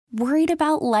Worried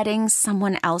about letting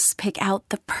someone else pick out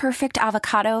the perfect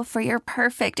avocado for your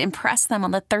perfect impress them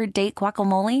on the third date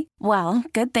guacamole? Well,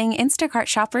 good thing Instacart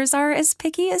shoppers are as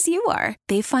picky as you are.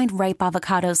 They find ripe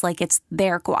avocados like it's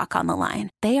their guac on the line.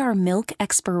 They are milk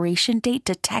expiration date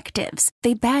detectives.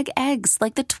 They bag eggs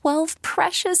like the 12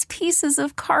 precious pieces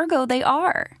of cargo they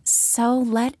are. So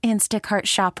let Instacart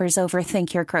shoppers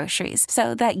overthink your groceries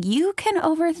so that you can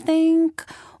overthink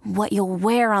what you'll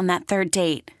wear on that third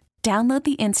date. Download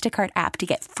the Instacart app to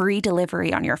get free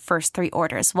delivery on your first 3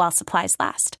 orders while supplies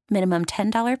last. Minimum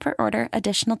 $10 per order.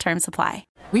 Additional terms apply.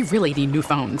 We really need new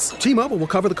phones. T-Mobile will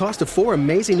cover the cost of 4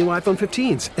 amazing new iPhone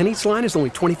 15s, and each line is only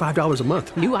 $25 a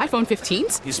month. New iPhone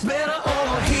 15s? It's better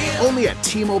over here. Only at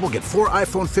T-Mobile, get 4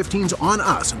 iPhone 15s on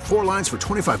us and 4 lines for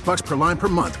 $25 per line per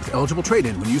month with eligible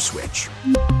trade-in when you switch.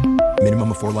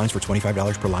 Minimum of 4 lines for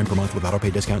 $25 per line per month with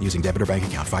autopay discount using debit or bank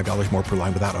account. $5 more per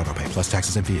line without autopay, plus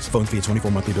taxes and fees. Phone fee at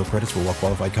 24 monthly bill credits for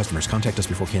well-qualified customers. Contact us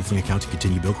before canceling account to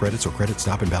continue bill credits or credit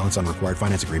stop and balance on required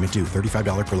finance agreement due.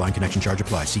 $35 per line connection charge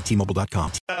applies. See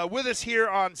T-Mobile.com. With us here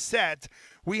on set,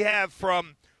 we have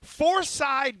from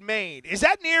Foreside, Maine. Is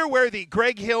that near where the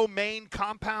Greg Hill, Maine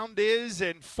compound is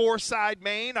in Foreside,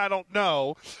 Maine? I don't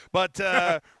know. But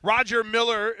Roger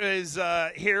Miller is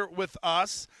here with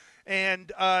us.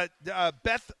 And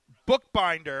Beth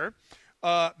Buchbinder,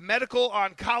 medical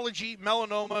oncology,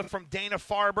 melanoma from Dana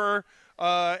Farber.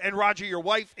 And Roger, your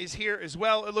wife, is here as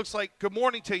well. It looks like good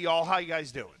morning to you all. How you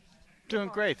guys doing? Doing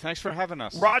great. Thanks for having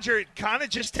us. Roger, kind of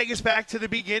just take us back to the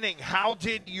beginning. How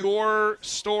did your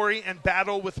story and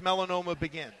battle with melanoma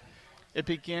begin? It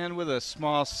began with a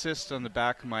small cyst on the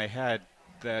back of my head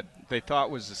that they thought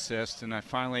was a cyst, and I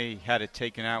finally had it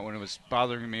taken out when it was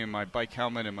bothering me in my bike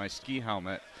helmet and my ski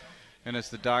helmet. And as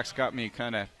the docs got me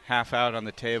kind of half out on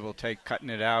the table, cutting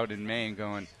it out in Maine,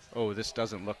 going, oh, this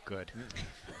doesn't look good.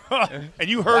 And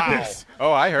you heard this?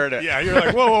 Oh, I heard it. Yeah, you're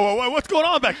like, whoa, what's going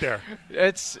on back there?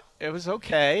 It was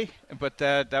okay, but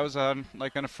that was on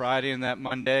a Friday, and that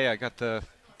Monday I got the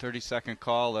 30-second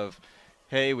call of,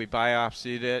 hey, we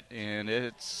biopsied it, and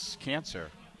it's cancer.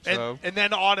 So, and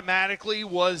then automatically,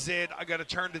 was it, I got to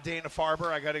turn to Dana Farber,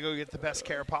 I got to go get the best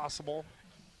care possible?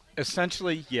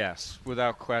 Essentially, yes,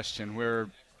 without question. We're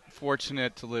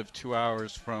fortunate to live 2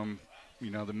 hours from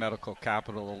the medical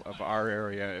capital of our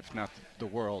area, if not the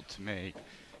world, to me.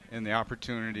 And the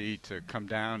opportunity to come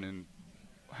down and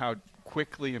how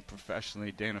quickly and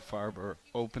professionally Dana Farber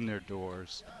opened their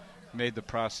doors, made the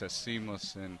process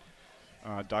seamless, and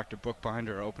Dr.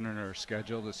 Buchbinder opening her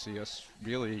schedule to see us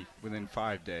really within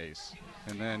 5 days.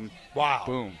 And then,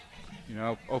 boom,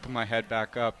 open my head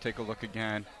back up, take a look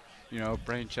again,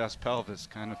 brain, chest, pelvis,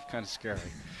 kind of scary.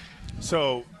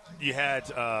 So you had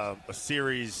a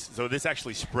series. So this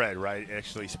actually spread, right? It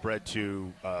actually spread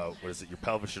to your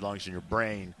pelvis, your lungs, and your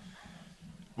brain.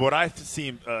 What I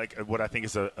what I think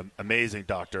is amazing,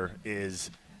 doctor, is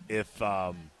if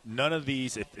none of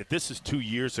these, if this is 2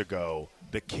 years ago,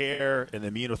 the care and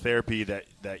the immunotherapy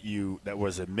that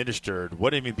was administered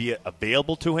wouldn't even be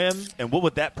available to him, and what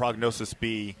would that prognosis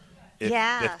be? If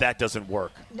that doesn't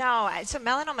work. No, so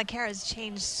melanoma care has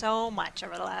changed so much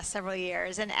over the last several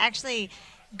years. And actually,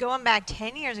 going back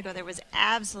 10 years ago, there was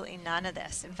absolutely none of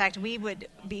this. In fact, we would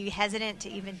be hesitant to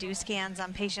even do scans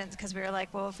on patients because we were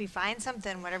like, well, if we find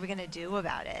something, what are we going to do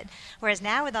about it? Whereas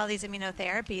now with all these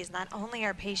immunotherapies, not only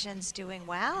are patients doing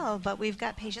well, but we've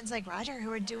got patients like Roger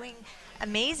who are doing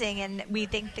amazing, and we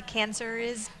think the cancer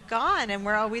is gone, and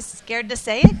we're always scared to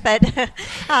say it, but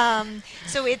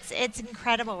so it's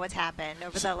incredible what's happened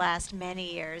over the last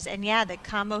many years. And the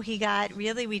combo he got,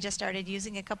 really, we just started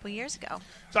using a couple years ago.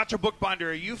 Dr. Buchbinder,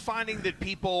 are you finding that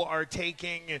people are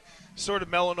taking sort of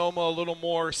melanoma a little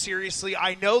more seriously?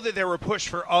 I know that there were push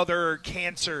for other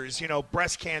cancers,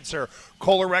 breast cancer,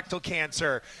 colorectal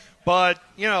cancer, but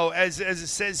as it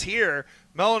says here,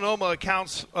 melanoma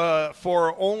accounts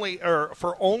for only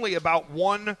about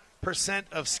 1%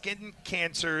 of skin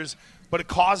cancers, but it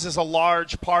causes a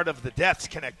large part of the deaths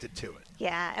connected to it.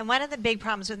 Yeah, and one of the big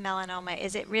problems with melanoma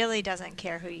is it really doesn't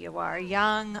care who you are.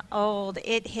 Young, old,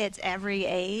 it hits every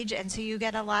age, and so you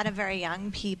get a lot of very young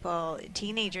people,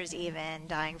 teenagers even,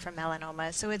 dying from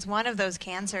melanoma. So it's one of those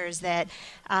cancers that,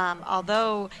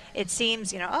 although it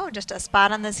seems, just a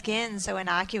spot on the skin, so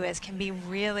innocuous, can be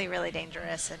really, really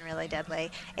dangerous and really deadly,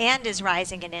 and is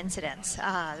rising in incidence,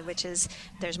 which is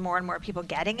there's more and more people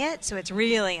getting it, so it's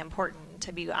really important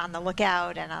to be on the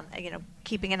lookout and on,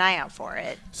 keeping an eye out for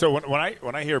it. So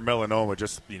when I hear melanoma,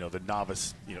 just the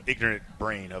novice, ignorant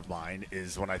brain of mine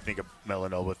is when I think of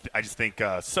melanoma, I just think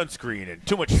sunscreen and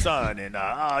too much sun and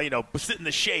sit in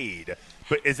the shade.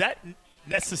 But is that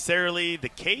necessarily the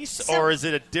case, or is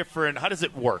it a different? How does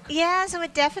it work? Yeah, so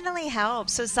it definitely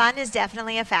helps. So sun is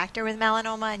definitely a factor with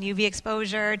melanoma, and UV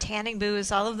exposure, tanning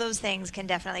boosts, all of those things can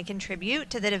definitely contribute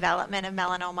to the development of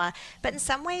melanoma. But in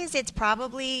some ways, it's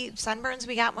probably sunburns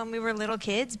we got when we were little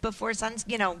kids before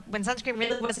when sunscreen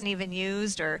really wasn't even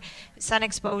used, or sun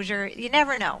exposure. You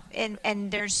never know.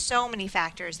 And there's so many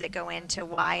factors that go into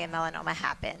why a melanoma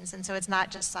happens. And so it's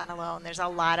not just sun alone. There's a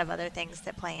lot of other things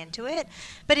that play into it.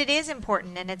 But it is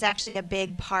important. And it's actually a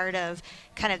big part of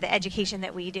kind of the education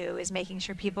that we do, is making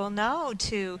sure people know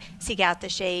to seek out the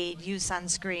shade, use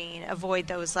sunscreen, avoid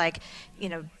those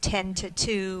 10 to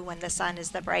 2 when the sun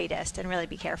is the brightest, and really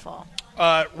be careful.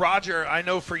 Roger, I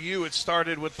know for you it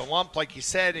started with the lump, like you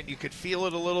said, and you could feel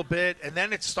it a little bit, and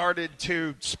then it started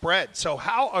to spread. So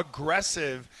how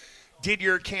aggressive did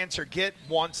your cancer get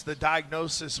once the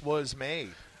diagnosis was made?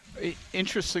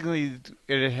 Interestingly,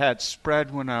 it had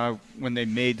spread when they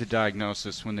made the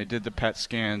diagnosis. When they did the PET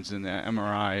scans and the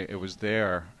MRI, it was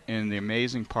there. And the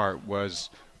amazing part was,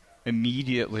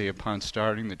 immediately upon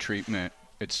starting the treatment,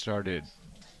 it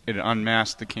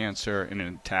unmasked the cancer and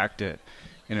it attacked it.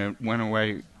 And it went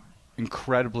away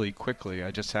incredibly quickly.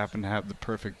 I just happened to have the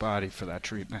perfect body for that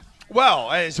treatment.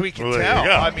 Well, as we can tell,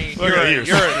 I mean,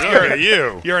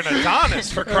 you're an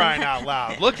Adonis, for crying out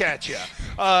loud. Look at you.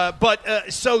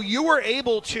 So you were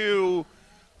able to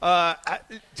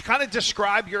kind of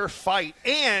describe your fight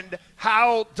and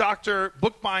how Dr.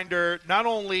 Buchbinder not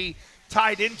only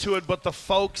tied into it, but the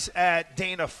folks at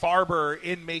Dana Farber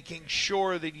in making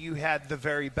sure that you had the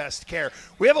very best care.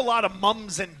 We have a lot of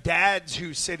mums and dads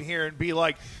who sit here and be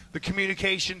like, the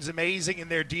communication's amazing and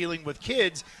they're dealing with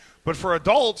kids. But for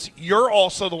adults, you're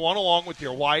also the one, along with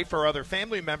your wife or other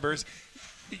family members,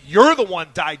 you're the one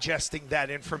digesting that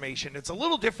information. It's a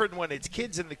little different when it's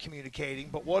kids in the communicating,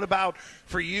 but what about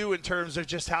for you in terms of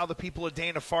just how the people at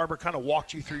Dana Farber kind of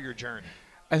walked you through your journey?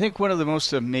 I think one of the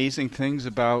most amazing things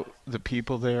about the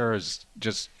people there is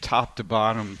just top to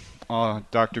bottom,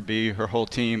 Dr. B, her whole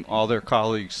team, all their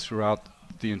colleagues throughout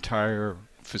the entire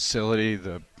facility,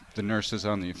 the nurses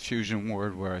on the infusion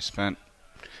ward where I spent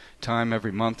time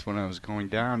every month when I was going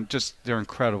down. Just, they're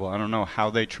incredible. I don't know how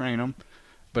they train them,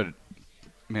 but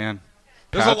man,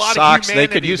 there's a lot socks, of they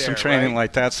could use there, some training right?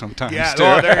 like that sometimes. Yeah, too.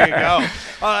 well, there you go.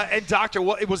 And doctor,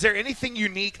 was there anything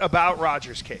unique about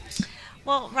Roger's case?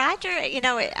 Well, Roger,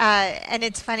 and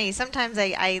it's funny. Sometimes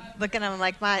I look at him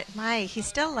like, he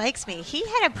still likes me. He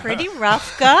had a pretty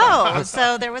rough go.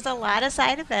 So there was a lot of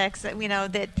side effects that,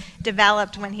 that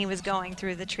developed when he was going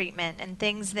through the treatment, and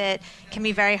things that can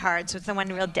be very hard. So it's the one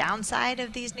real downside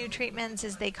of these new treatments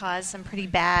is they cause some pretty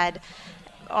bad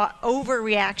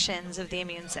overreactions of the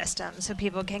immune system, so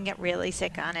people can get really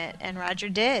sick on it, and Roger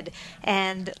did.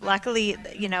 And luckily,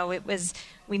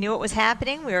 we knew it was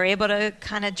happening. We were able to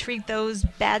kind of treat those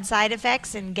bad side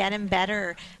effects and get him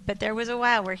better. But there was a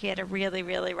while where he had a really,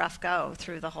 really rough go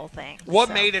through the whole thing. What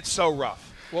made it so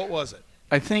rough? What was it?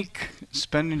 I think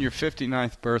spending your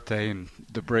 59th birthday in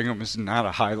the Brigham is not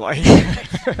a highlight.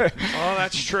 Oh,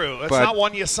 that's true. That's not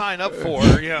one you sign up for.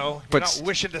 You're not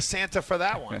wishing to Santa for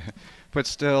that one. But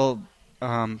still,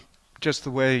 just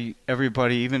the way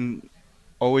everybody, even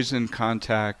always in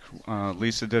contact.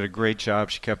 Lisa did a great job.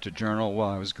 She kept a journal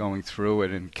while I was going through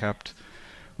it, and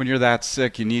when you're that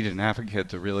sick, you need an advocate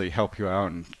to really help you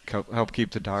out and help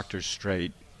keep the doctors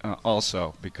straight.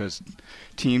 Also, because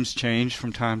teams change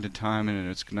from time to time, and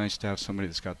it's nice to have somebody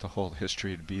that's got the whole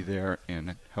history to be there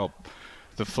and help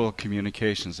the full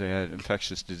communications. They had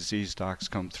infectious disease docs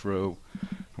come through.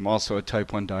 I'm also a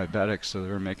type 1 diabetic, so they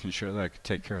were making sure that I could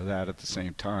take care of that at the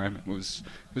same time. It was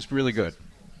really good.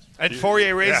 And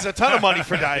Fourier raises a ton of money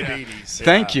for diabetes.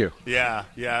 Thank you. Yeah,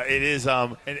 it is.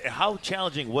 And how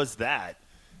challenging was that?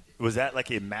 Was that like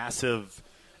a massive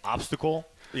obstacle?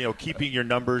 Keeping your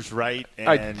numbers right,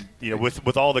 and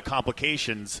with all the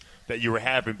complications that you were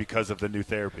having because of the new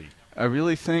therapy. I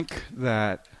really think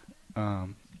that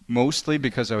mostly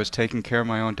because I was taking care of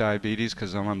my own diabetes,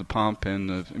 because I'm on the pump and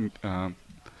the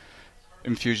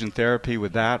infusion therapy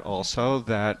with that also,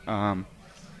 that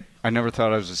I never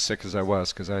thought I was as sick as I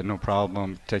was, because I had no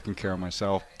problem taking care of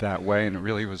myself that way, and it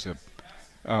really was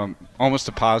almost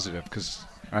a positive, because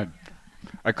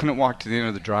I couldn't walk to the end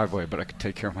of the driveway, but I could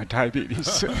take care of my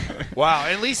diabetes. Wow.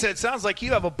 And Lisa, it sounds like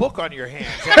you have a book on your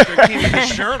hands after keeping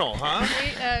this journal, huh?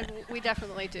 We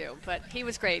definitely do. But he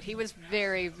was great. He was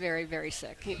very, very, very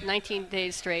sick. 19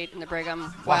 days straight in the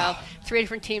Brigham while 3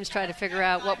 different teams tried to figure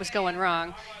out what was going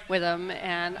wrong with him.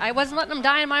 And I wasn't letting him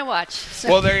die on my watch. So.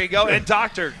 Well, there you go. And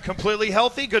doctor, completely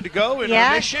healthy, good to go in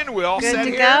remission. We all set here?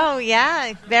 Good to go.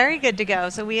 Yeah, very good to go.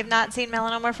 So we have not seen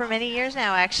melanoma for many years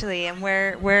now, actually. And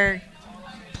we're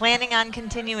planning on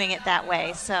continuing it that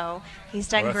way. So he's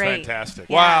done great. Fantastic.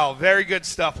 Yeah. Wow, very good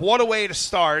stuff. What a way to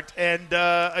start. And,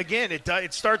 again,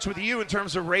 it starts with you in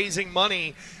terms of raising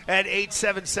money at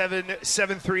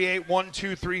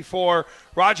 877-738-1234.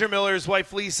 Roger Miller's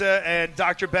wife, Lisa, and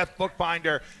Dr. Beth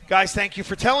Buchbinder. Guys, thank you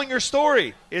for telling your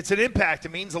story. It's an impact.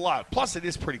 It means a lot. Plus, it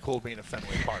is pretty cool being at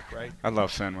Fenway Park, right? I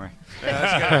love Fenway. Yeah,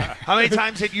 that's good. How many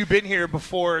times had you been here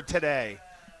before today?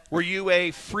 Were you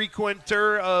a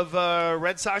frequenter of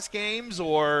Red Sox games,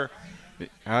 or?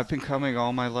 I've been coming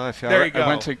all my life. There you go. I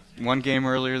went to one game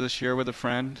earlier this year with a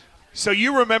friend. So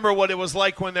you remember what it was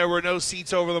like when there were no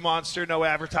seats over the monster, no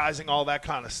advertising, all that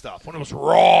kind of stuff, when it was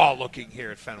raw looking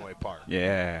here at Fenway Park.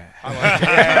 Yeah.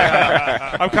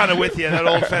 I'm kind of with you, that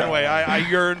old Fenway. I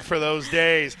yearn for those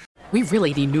days. We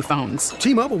really need new phones.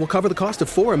 T-Mobile will cover the cost of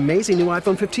 4 amazing new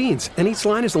iPhone 15s, and each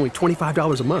line is only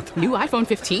 $25 a month. New iPhone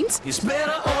 15s? It's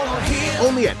better over here.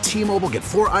 Only at T-Mobile, get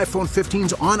 4 iPhone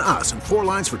 15s on us and 4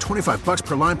 lines for $25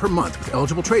 per line per month with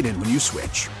eligible trade-in when you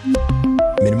switch.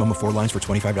 Minimum of 4 lines for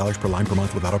 $25 per line per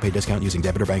month with autopay discount using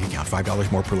debit or bank account.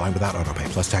 $5 more per line without autopay,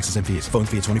 plus taxes and fees. Phone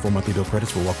fee at 24 monthly bill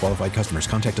credits for well-qualified customers.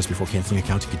 Contact us before canceling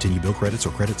account to continue bill credits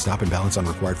or credit stop and balance on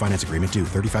required finance agreement due.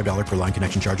 $35 per line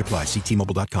connection charge applies. See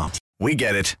T-Mobile.com. We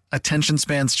get it. Attention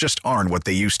spans just aren't what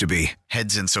they used to be.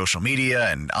 Heads in social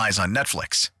media and eyes on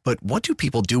Netflix. But what do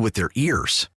people do with their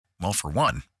ears? Well, for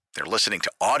one, they're listening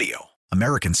to audio.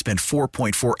 Americans spend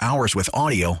 4.4 hours with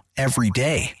audio every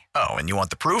day. Oh, and you want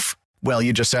the proof? Well,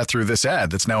 you just sat through this ad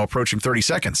that's now approaching 30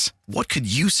 seconds. What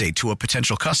could you say to a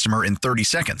potential customer in 30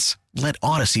 seconds? Let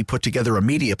Odyssey put together a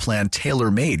media plan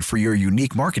tailor-made for your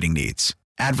unique marketing needs.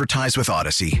 Advertise with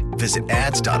Odyssey. Visit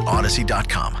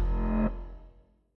ads.odyssey.com.